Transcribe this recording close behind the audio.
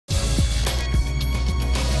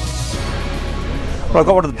Well, I've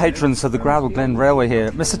got one of the patrons of the Groudle Glen Railway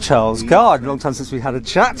here, Mr. Charles Guard. Long time since we had a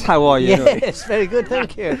chat. How are you? Yes, very good,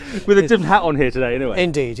 thank you. With a different hat on here today, anyway.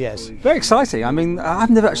 Indeed, yes. Very exciting. I mean, I've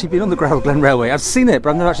never actually been on the Groudle Glen Railway. I've seen it,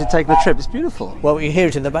 but I've never actually taken a trip. It's beautiful. Well, you hear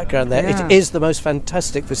it in the background there. Yeah. It is the most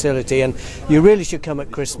fantastic facility, and you really should come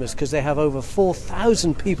at Christmas because they have over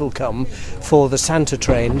 4,000 people come for the Santa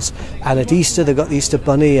trains, and at Easter they've got the Easter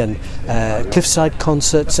Bunny and cliffside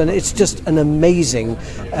concerts, and it's just an amazing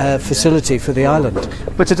facility for the island.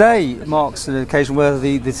 But today marks an occasion where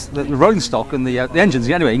the rolling stock and the engines,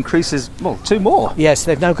 anyway, increases, well, 2 more. Yes,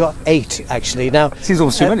 they've now got 8, actually. Now, Seems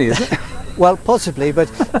almost too many, isn't it? Well, possibly,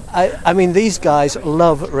 but I mean, these guys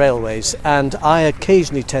love railways, and I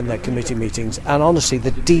occasionally attend their committee meetings, and honestly,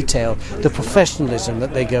 the detail, the professionalism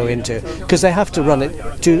that they go into, because they have to run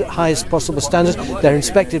it to highest possible standards. They're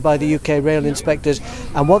inspected by the UK rail inspectors,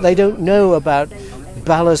 and what they don't know about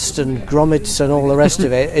ballast and grommets and all the rest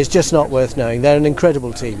of it is just not worth knowing. They're an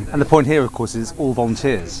incredible team. And the point here, of course, is all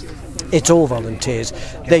volunteers. It's all volunteers.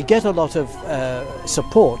 They get a lot of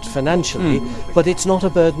support financially, but it's not a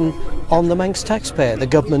burden on the Manx taxpayer. The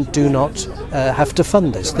government do not have to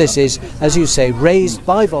fund this. This is, as you say, raised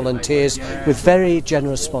by volunteers with very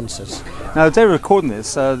generous sponsors. Now, the day we're recording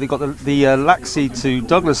this, they've got the Laxey to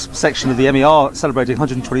Douglas section of the MER celebrating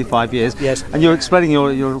 125 years. Yes. And you're explaining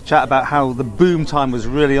your chat about how the boom time was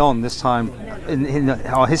really on this time in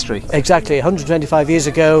our history. Exactly. 125 years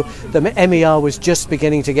ago, the MER was just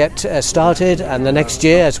beginning to get started, and the next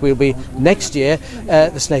year, as we'll be next year,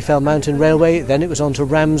 the Snaefell Mountain Railway, then it was on to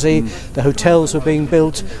Ramsey, the hotels were being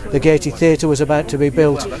built, the Gaiety Theatre was about to be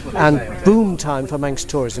built, and boom time for Manx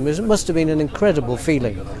tourism. It must have been an incredible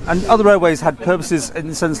feeling. And other railways had purposes, in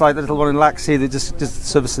the sense like the little one in Laxey that just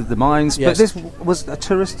services the mines, Yes. but this was a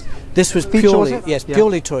tourist? This was feature, was purely, it? yes, Yeah.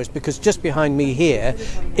 purely tourist, because just behind me here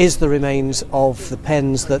is the remains of the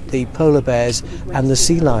pens that the polar bears and the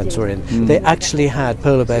sea lions were in. They actually had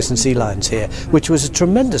polar bears and sea lions here, which was a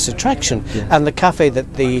tremendous attraction. Yes. And the cafe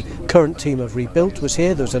that the current team have rebuilt was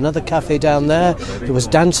here. There was another cafe down there. There was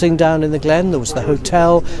dancing down in the glen. There was the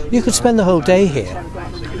hotel. You could spend the whole day here.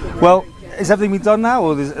 Well, is everything been done now,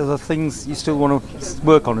 or are there things you still want to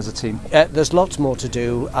work on as a team? There's lots more to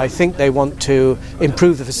do. I think they want to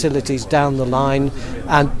improve the facilities down the line,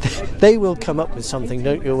 and they will come up with something,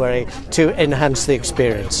 don't you worry, to enhance the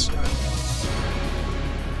experience.